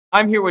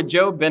I'm here with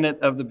Joe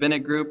Bennett of the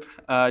Bennett Group.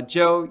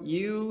 Joe,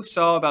 you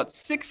saw about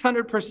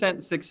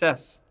 600%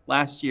 success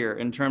last year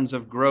in terms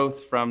of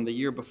growth from the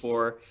year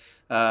before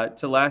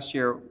to last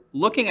year.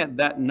 Looking at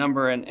that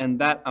number and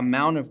that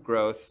amount of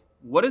growth,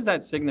 what does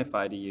that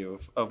signify to you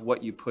of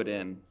what you put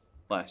in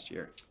last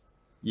year?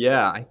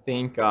 Yeah, I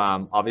think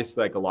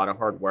obviously like a lot of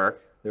hard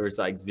work. There was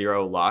like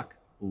zero luck.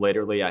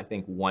 Literally, I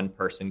think one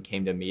person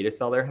came to me to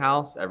sell their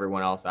house.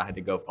 Everyone else I had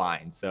to go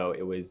find. So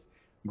it was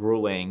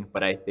grueling,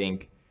 but I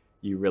think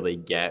you really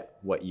get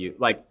what you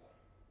like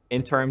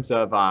in terms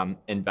of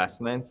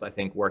investments. I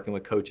think working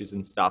with coaches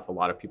and stuff, a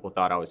lot of people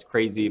thought I was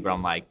crazy, but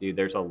I'm like, dude,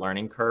 there's a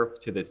learning curve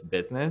to this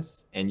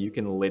business and you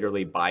can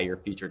literally buy your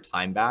future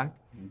time back.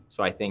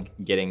 So I think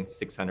getting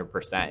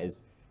 600%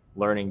 is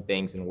learning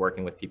things and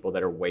working with people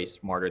that are way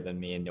smarter than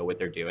me and know what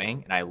they're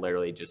doing. And I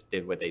literally just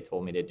did what they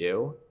told me to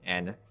do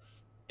and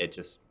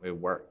it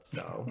worked.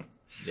 So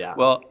yeah.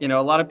 Well, a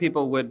lot of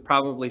people would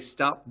probably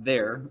stop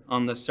there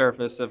on the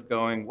surface of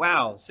going,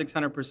 wow,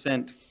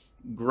 600%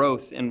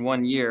 growth in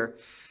 1 year.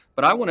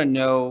 But I want to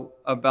know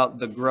about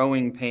the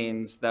growing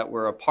pains that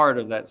were a part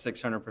of that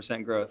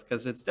 600% growth,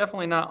 because it's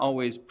definitely not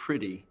always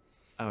pretty.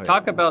 Oh,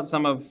 Talk yeah. about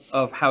some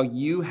of how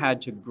you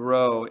had to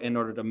grow in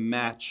order to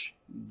match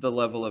the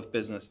level of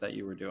business that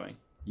you were doing.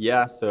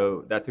 Yeah,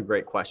 so that's a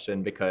great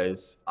question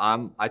because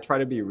I try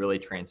to be really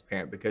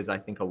transparent because I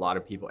think a lot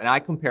of people, and I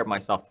compare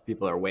myself to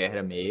people that are way ahead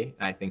of me,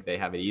 and I think they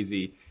have it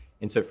easy.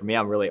 And so for me,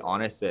 I'm really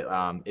honest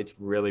that it's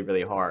really,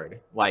 really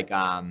hard.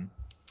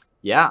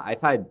 Yeah,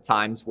 I've had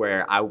times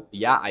where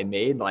I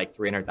made like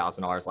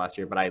 $300,000 last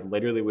year, but I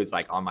literally was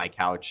like on my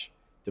couch,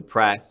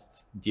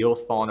 depressed,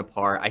 deals falling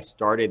apart. I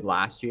started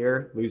last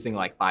year losing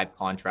like 5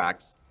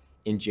 contracts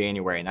in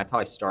January, and that's how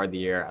I started the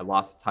year. I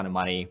lost a ton of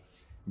money.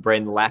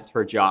 Bryn left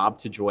her job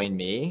to join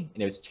me,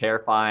 and it was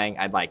terrifying.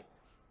 I had like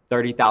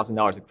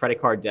 $30,000 of credit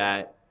card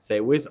debt. So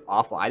it was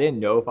awful. I didn't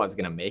know if I was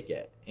going to make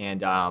it.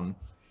 And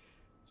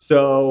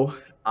so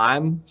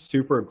I'm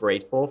super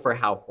grateful for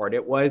how hard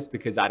it was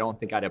because I don't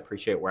think I'd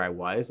appreciate where I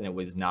was. And it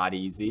was not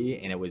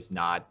easy and it was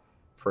not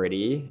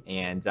pretty.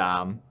 And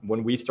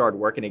when we started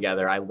working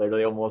together, I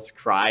literally almost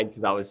cried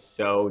because I was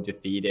so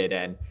defeated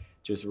and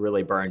just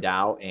really burned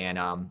out and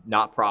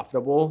not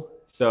profitable.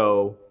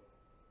 So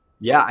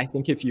yeah, I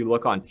think if you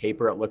look on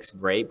paper, it looks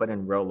great, but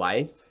in real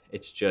life,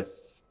 it's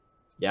just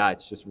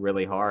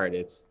really hard.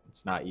 It's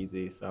not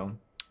easy. So,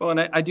 Well,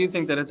 and I do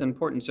think that it's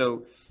important.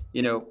 So,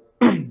 you know,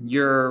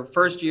 your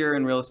first year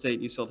in real estate,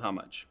 you sold how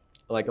much?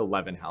 like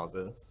 11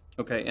 houses,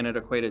 Okay, and it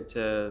equated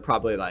to,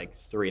 probably like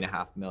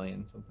 3.5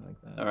 million, something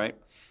like that. all right.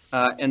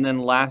 And then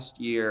last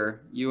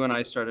year, you and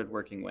I started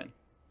working when?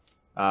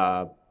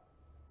 Uh,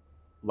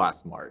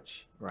 Last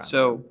March.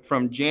 So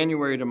from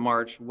January to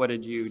March, what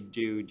did you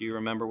do? Do you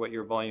remember what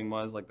your volume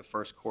was, like the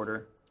first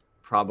quarter?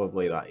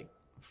 Probably like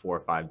 4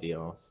 or 5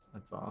 deals.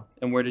 That's all.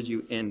 And where did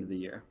you end the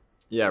year?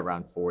 Yeah,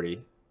 around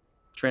 40.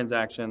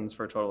 Transactions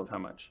for a total of how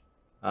much?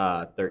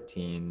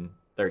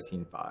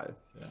 13.5.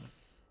 Yeah.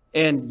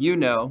 And you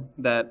know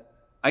that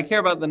I care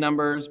about the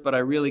numbers, but I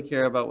really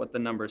care about what the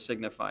numbers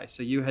signify.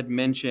 So you had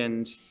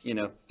mentioned,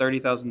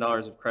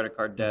 $30,000 of credit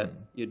card debt. Mhm.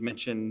 You'd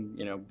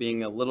mentioned,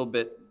 being a little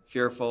bit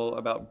fearful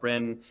about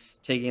Bryn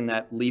taking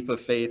that leap of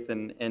faith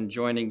and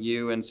joining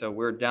you. And so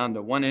we're down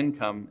to one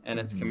income and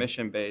it's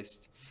commission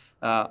based.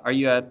 Are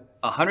you at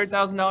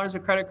 $100,000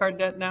 of credit card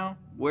debt now?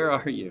 Where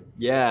are you?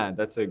 Yeah,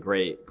 that's a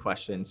great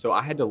question. So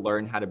I had to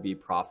learn how to be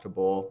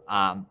profitable.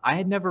 I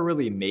had never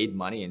really made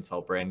money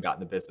until Brand got in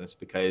the business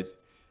because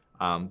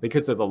of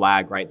the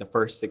lag, right? The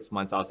first 6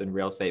 months I was in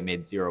real estate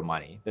made zero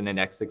money. Then the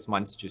next 6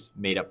 months just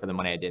made up for the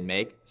money I didn't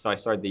make. So I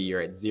started the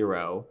year at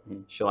zero.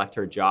 She left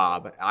her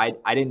job. I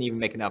didn't even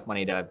make enough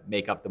money to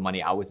make up the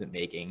money I wasn't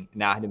making.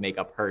 Now I had to make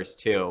up hers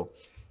too.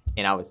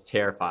 And I was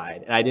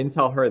terrified. And I didn't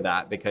tell her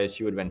that because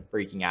she would have been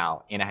freaking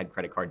out and I had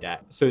credit card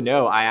debt. So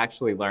no, I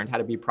actually learned how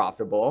to be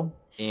profitable.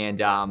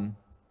 And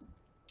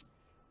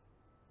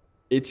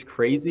it's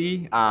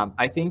crazy.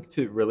 I think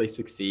to really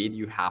succeed,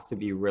 you have to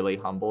be really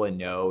humble and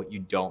know you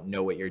don't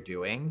know what you're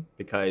doing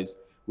because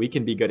we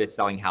can be good at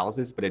selling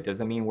houses, but it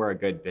doesn't mean we're a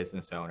good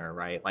business owner,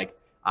 right? Like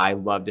I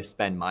love to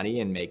spend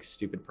money and make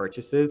stupid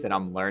purchases and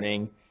I'm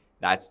learning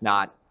that's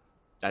not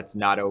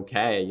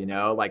okay.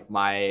 Like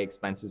my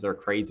expenses are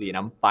crazy and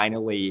I'm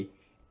finally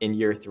in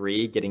year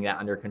 3 getting that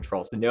under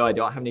control. So no, I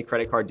don't have any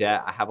credit card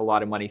debt. I have a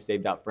lot of money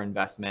saved up for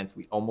investments.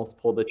 We almost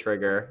pulled the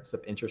trigger. So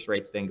if interest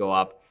rates didn't go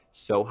up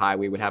so high,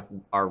 we would have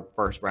our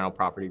first rental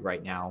property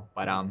right now.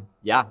 But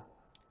yeah,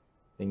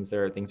 things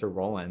are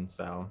rolling.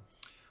 So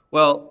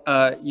Well,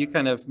 you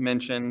kind of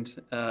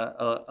mentioned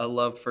a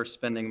love for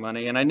spending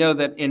money. And I know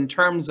that in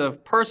terms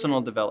of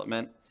personal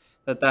development,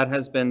 that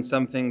has been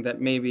something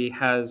that maybe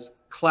has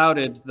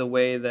clouded the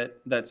way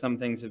that some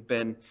things have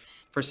been.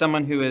 For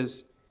someone who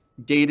has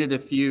dated a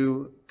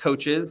few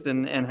coaches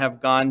and have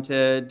gone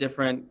to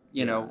different,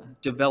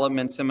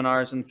 development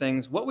seminars and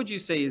things, what would you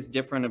say is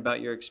different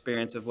about your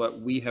experience of what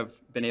we have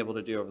been able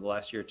to do over the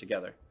last year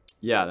together?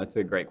 yeah, that's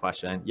a great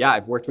question. Yeah,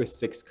 I've worked with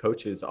 6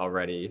 coaches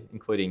already,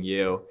 including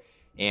you.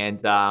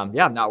 And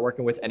yeah, I'm not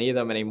working with any of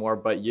them anymore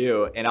but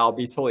you. And I'll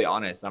be totally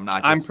honest, I'm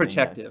not I'm just saying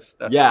protective. this.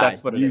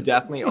 That's what it You is.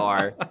 definitely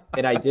are.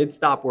 And I did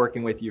stop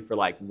working with you for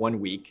like 1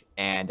 week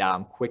and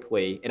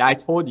quickly. And I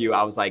told you,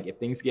 I was like, if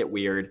things get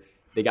weird,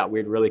 they got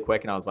weird really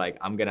quick. And I was like,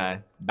 I'm going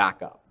to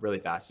back up really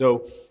fast.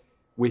 So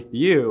with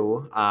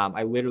you,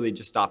 I literally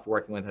just stopped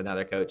working with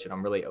another coach, and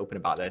I'm really open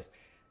about this.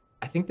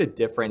 I think the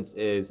difference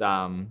is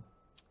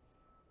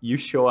you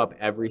show up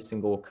every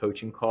single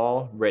coaching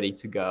call ready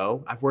to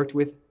go. I've worked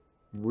with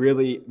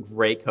really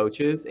great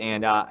coaches,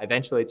 and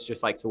eventually it's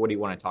just like, so what do you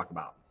want to talk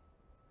about?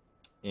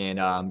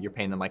 And you're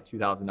paying them like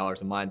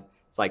 $2,000 a month.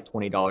 It's like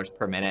 $20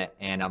 per minute.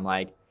 And I'm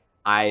like,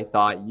 I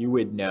thought you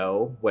would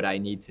know what I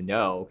need to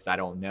know because I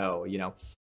don't know,